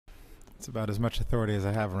It's about as much authority as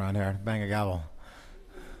I have around here. Bang a gavel.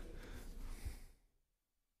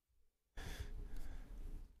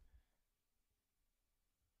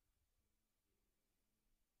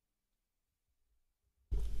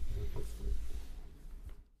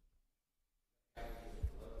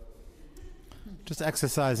 Just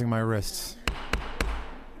exercising my wrists.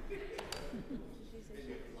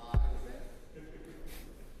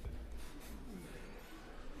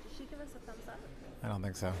 I don't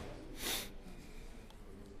think so.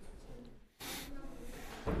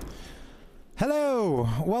 Hello,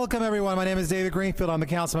 welcome everyone. My name is David Greenfield. I'm the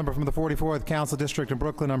council member from the 44th Council District in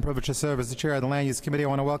Brooklyn. I'm privileged to serve as the chair of the Land Use Committee. I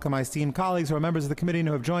want to welcome my esteemed colleagues who are members of the committee and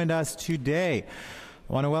who have joined us today.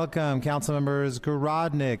 I want to welcome Council Members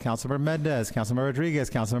Garodnick, Councilmember Mendez, Councilmember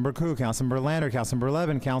Rodriguez, Councilmember Koo, Councilmember Lander, Councilmember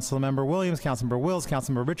Levin, Councilmember Williams, Councilmember Wills,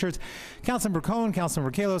 Councilmember Richards, Councilmember Cohen,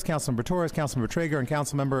 Councilmember Kalos, Councilmember Torres, Councilmember Traeger, and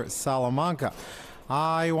Councilmember Salamanca.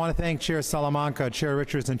 I want to thank Chair Salamanca, Chair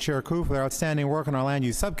Richards, and Chair Koo for their outstanding work on our land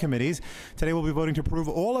use subcommittees. Today we'll be voting to approve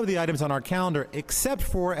all of the items on our calendar except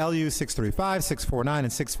for LU 635, 649,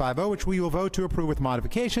 and 650, which we will vote to approve with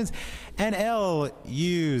modifications, and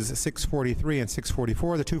LUs 643 and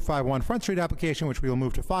 644, the 251 Front Street application, which we will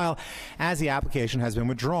move to file as the application has been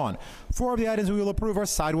withdrawn. 4 of the items we will approve are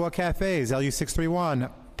sidewalk cafes, LU 631,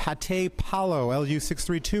 Pate Palo, LU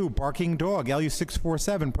 632, Barking Dog, LU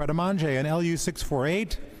 647, Pret a Manger, and LU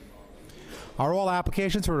 648 are all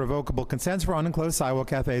applications for revocable consents for unenclosed sidewalk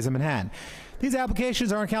cafes in Manhattan. These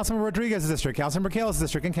applications are in Councilmember Rodriguez's district, Councilmember Kalos'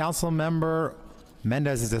 district, and Councilmember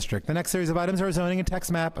Mendez's district. The next series of items are zoning and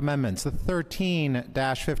text map amendments. The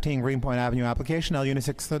 13-15 Greenpoint Avenue application, LU number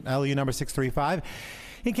 635.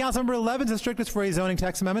 In Councilmember 11's district, is for a zoning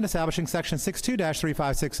text amendment establishing Section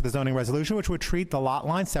 62-356 of the zoning resolution, which would treat the lot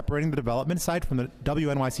line separating the development site from the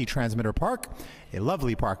WNYC Transmitter Park, a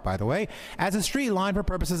lovely park, by the way, as a street line for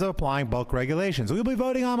purposes of applying bulk regulations. We will be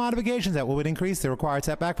voting on modifications that would increase the required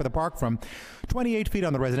setback for the park from 28 feet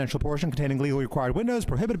on the residential portion containing legally required windows,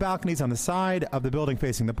 prohibit balconies on the side of the building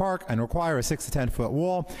facing the park, and require a 6 to 10 foot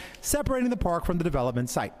wall separating the park from the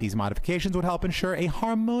development site. These modifications would help ensure a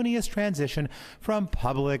harmonious transition from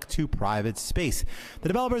public to private space. The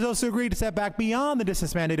developers also agreed to set back beyond the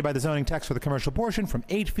distance mandated by the zoning text for the commercial portion from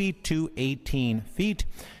 8 feet to 18 feet.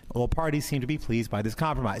 All parties seem to be pleased by this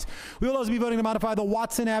compromise. We will also be voting to modify the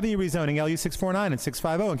Watson Avenue rezoning, LU 649 and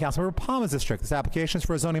 650 in Councilmember Palmer's district. This application is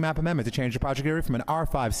for a zoning map amendment to change the project area from an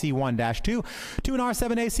R5C1-2 to an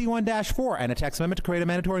R7AC1-4 and a text amendment to create a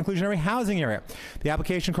mandatory inclusionary housing area. The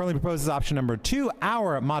application currently proposes option number 2.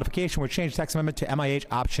 Our modification would change text amendment to MIH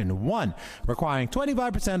option 1, requiring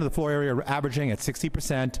 25% of the floor area averaging at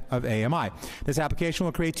 60% of AMI. This application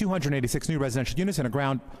will create 286 new residential units and a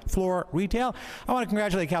ground floor retail. I want to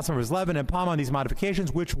congratulate Councilmembers Levin and Palmer on these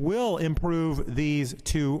modifications, which will improve these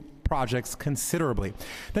two projects considerably.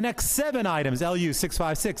 The next 7 items, LU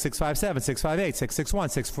 656, 657, 658, 661,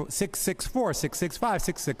 664, 665,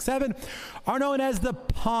 667, are known as the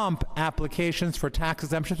POMP applications for tax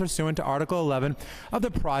exemptions pursuant to Article 11 of the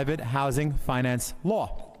Private Housing Finance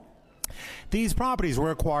Law. These properties were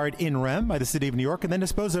acquired in rem by the City of New York and then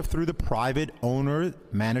disposed of through the private owner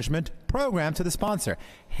management program to the sponsor,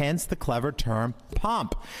 hence the clever term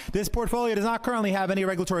POMP. This portfolio does not currently have any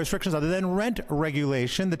regulatory restrictions other than rent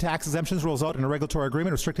regulation. The tax exemptions will result in a regulatory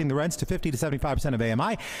agreement restricting the rents to 50 to 75% of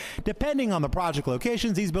AMI. Depending on the project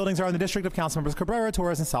locations, these buildings are in the district of Councilmembers Cabrera,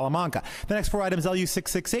 Torres, and Salamanca. The next 4 items, LU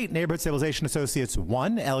 668, Neighborhood Stabilization Associates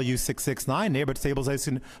 1, LU 669, Neighborhood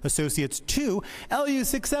Stabilization Associates 2, LU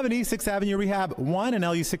 670, 6th Avenue Rehab 1, and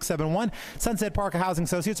LU 671, Sunset Park Housing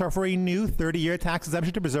Associates are for a new 30-year tax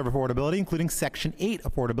exemption to preserve affordability, including Section 8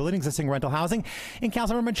 affordability, existing rental housing in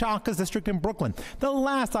Councilmember Menchaca's district in Brooklyn. The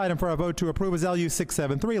last item for our vote to approve is LU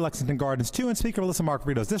 673, Lexington Gardens 2, and Speaker Melissa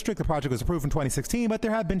Margarito's district. The project was approved in 2016, but there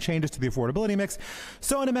have been changes to the affordability mix,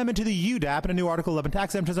 so an amendment to the UDAP and a new Article 11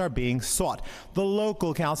 tax exemptions are being sought. The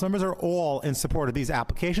local council members are all in support of these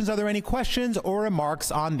applications. Are there any questions or remarks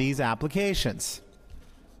on these applications?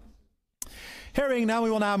 Hearing none, we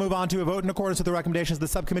will now move on to a vote in accordance with the recommendations of the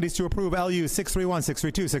subcommittees to approve LU 631,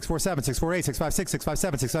 632, 647, 648, 656,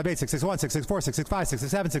 657, 658, 661, 664, 665,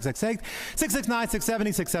 667, 668, 669,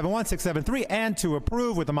 670, 671, 673, and to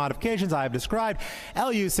approve with the modifications I have described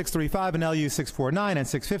LU 635 and LU 649 and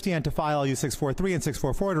 650, and to file LU 643 and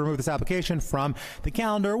 644 to remove this application from the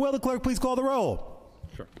calendar. Will the clerk please call the roll?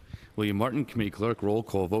 Sure. William Martin, Committee Clerk. Roll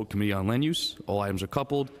call vote. Committee on Land Use. All items are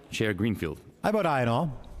coupled. Chair Greenfield. I vote aye on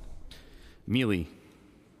all. Mealy.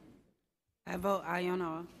 I vote aye on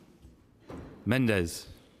all. Mendez.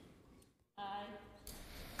 Aye.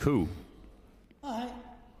 Koo. Aye.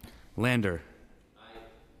 Lander. Aye.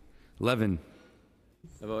 Levin.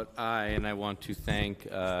 I vote aye, and I want to thank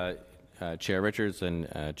Chair Richards and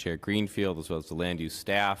Chair Greenfield, as well as the land use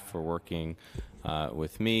staff, for working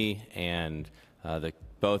with me and the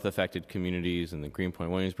both affected communities and the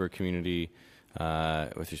Greenpoint Williamsburg community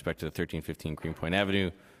with respect to the 1315 Greenpoint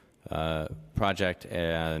Avenue project,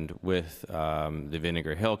 and with the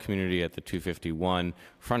Vinegar Hill community at the 251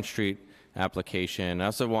 Front Street application. I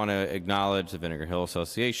also want to acknowledge the Vinegar Hill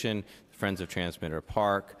Association, the Friends of Transmitter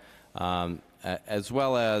Park, as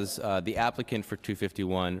well as the applicant for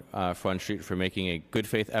 251 Front Street for making a good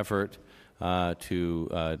faith effort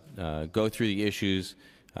to go through the issues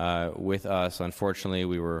with us. Unfortunately,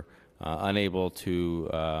 we were unable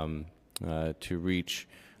to reach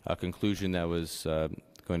a conclusion that was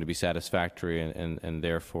going to be satisfactory, and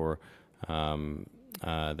therefore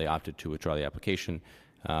they opted to withdraw the application.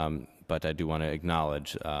 But I do want to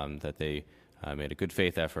acknowledge that they made a good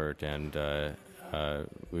faith effort, and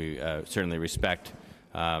we certainly respect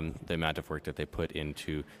the amount of work that they put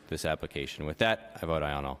into this application. With that, I vote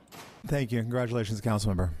aye on all. Thank you. Congratulations,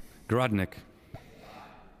 Councilmember. Garodnick.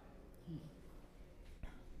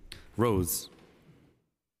 Rose.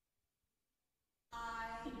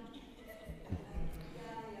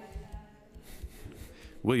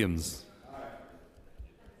 Williams.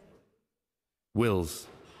 Wills.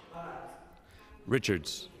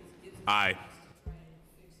 Richards. Aye.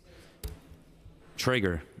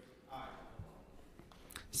 Traeger.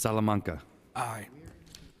 Salamanca. Aye.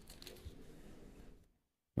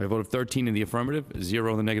 By a vote of 13 in the affirmative,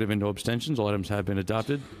 0 in the negative, and no abstentions, all items have been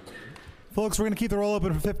adopted. Folks, we're going to keep the roll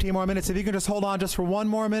open for 15 more minutes. If you can just hold on just for one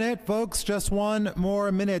more minute. Folks, just one more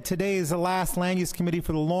minute. Today is the last Land Use Committee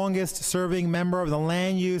for the longest serving member of the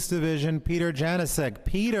Land Use Division, Peter Janicek.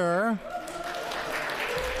 Peter.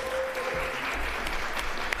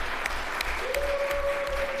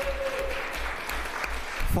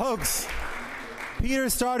 Folks, Peter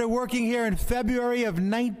started working here in February of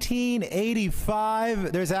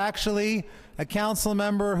 1985. There's actually a council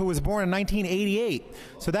member who was born in 1988.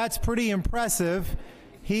 So that's pretty impressive.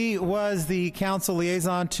 He was the council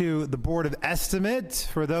liaison to the Board of Estimate.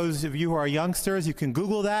 For those of you who are youngsters, you can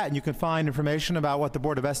Google that and you can find information about what the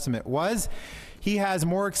Board of Estimate was. He has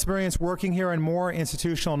more experience working here and more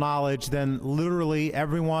institutional knowledge than literally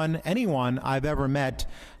anyone I've ever met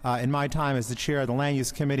in my time as the chair of the Land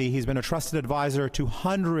Use Committee. He's been a trusted advisor to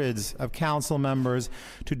hundreds of council members,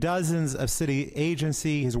 to dozens of city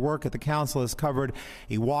agencies. His work at the council has covered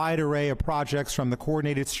a wide array of projects, from the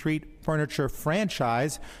coordinated street furniture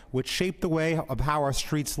franchise, which shaped the way of how our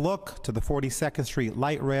streets look, to the 42nd Street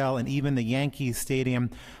light rail, and even the Yankee Stadium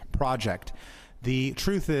project. The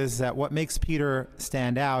truth is that what makes Peter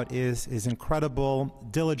stand out is his incredible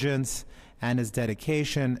diligence and his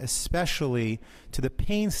dedication, especially to the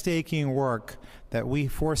painstaking work that we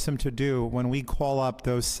force him to do when we call up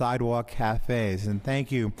those sidewalk cafes. And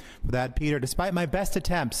thank you for that, Peter. Despite my best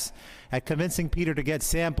attempts at convincing Peter to get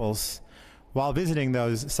samples while visiting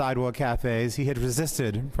those sidewalk cafes, he had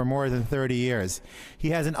resisted for more than 30 years. He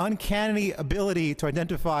has an uncanny ability to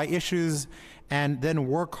identify issues and then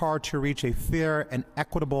work hard to reach a fair and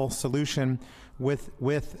equitable solution with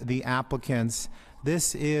the applicants.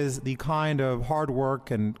 This is the kind of hard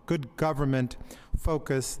work and good government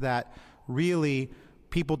focus that really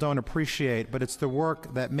people don't appreciate, but it's the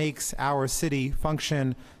work that makes our city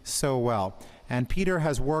function so well. And Peter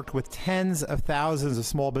has worked with tens of thousands of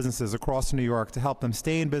small businesses across New York to help them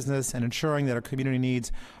stay in business and ensuring that our community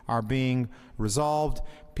needs are being resolved.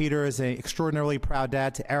 Peter is an extraordinarily proud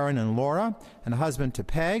dad to Aaron and Laura, and a husband to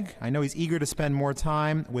Peg. I know he's eager to spend more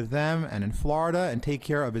time with them and in Florida and take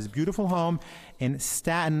care of his beautiful home in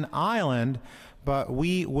Staten Island. But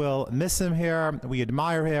we will miss him here. We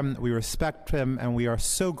admire him, we respect him, and we are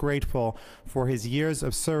so grateful for his years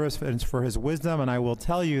of service and for his wisdom. And I will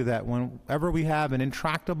tell you that whenever we have an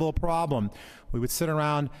intractable problem, we would sit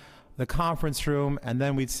around the conference room and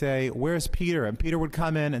then we'd say, "Where's Peter?" And Peter would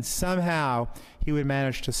come in and somehow he would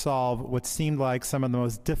manage to solve what seemed like some of the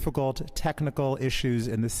most difficult technical issues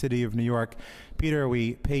in the city of New York. Peter,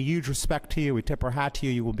 we pay huge respect to you. We tip our hat to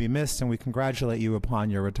you. You will be missed, and we congratulate you upon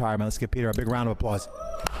your retirement. Let's give Peter a big round of applause.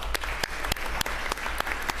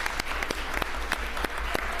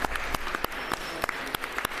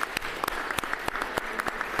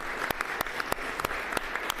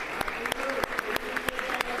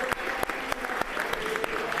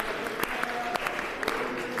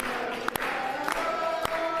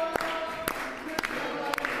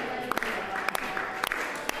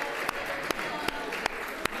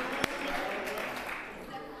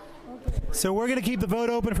 So we're going to keep the vote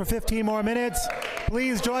open for 15 more minutes.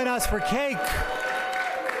 Please join us for cake. We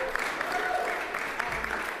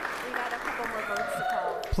got a couple more votes to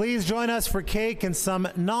call. Please join us for cake and some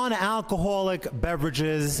non-alcoholic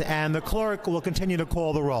beverages, and the clerk will continue to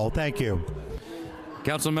call the roll. Thank you.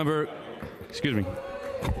 Councilmember, excuse me.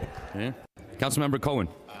 Yeah. Councilmember Cohen.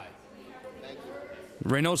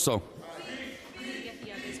 Reynoso.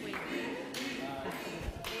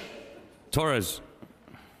 Torres.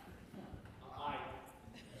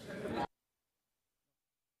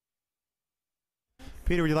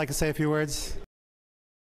 Peter, would you like to say a few words?